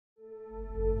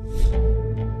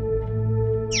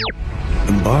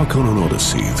Embark on an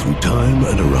odyssey through time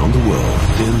and around the world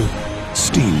in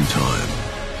Steam Time.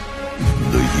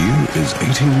 The year is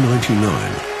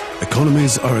 1899.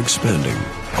 Economies are expanding.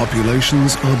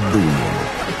 Populations are booming.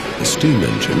 The steam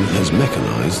engine has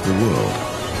mechanized the world.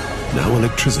 Now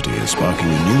electricity is sparking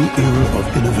a new era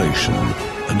of innovation,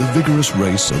 and a vigorous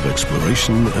race of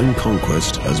exploration and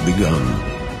conquest has begun.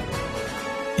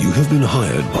 You have been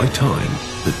hired by Time,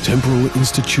 the Temporal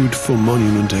Institute for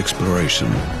Monument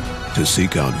Exploration, to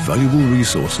seek out valuable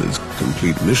resources,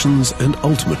 complete missions, and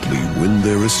ultimately win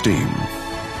their esteem.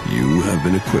 You have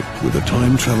been equipped with a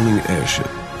time-traveling airship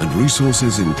and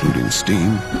resources including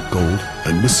steam, gold,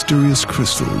 and mysterious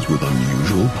crystals with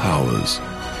unusual powers.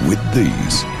 With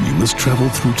these, you must travel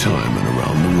through time and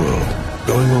around the world,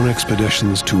 going on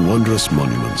expeditions to wondrous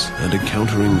monuments and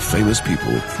encountering famous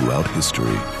people throughout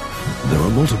history. There are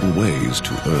multiple ways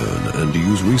to earn and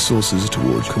use resources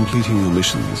towards completing your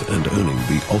missions and earning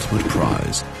the ultimate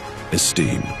prize,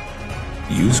 esteem.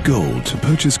 Use gold to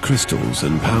purchase crystals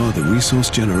and power the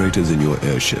resource generators in your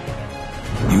airship.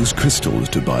 Use crystals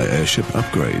to buy airship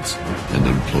upgrades, and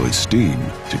employ steam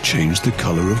to change the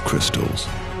color of crystals.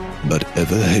 But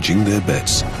ever hedging their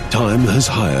bets, Time has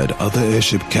hired other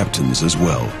airship captains as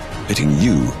well, pitting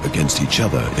you against each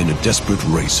other in a desperate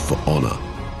race for honor.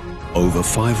 Over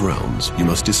 5 rounds, you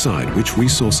must decide which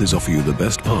resources offer you the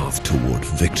best path toward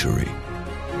victory.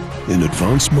 In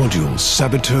advanced modules,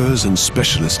 saboteurs and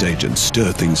specialist agents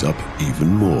stir things up even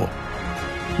more.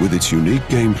 With its unique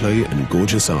gameplay and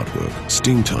gorgeous artwork,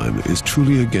 Steam Time is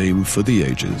truly a game for the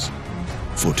ages.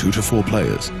 For 2 to 4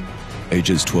 players,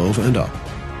 ages 12 and up.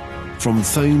 From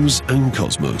Thames and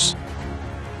Cosmos,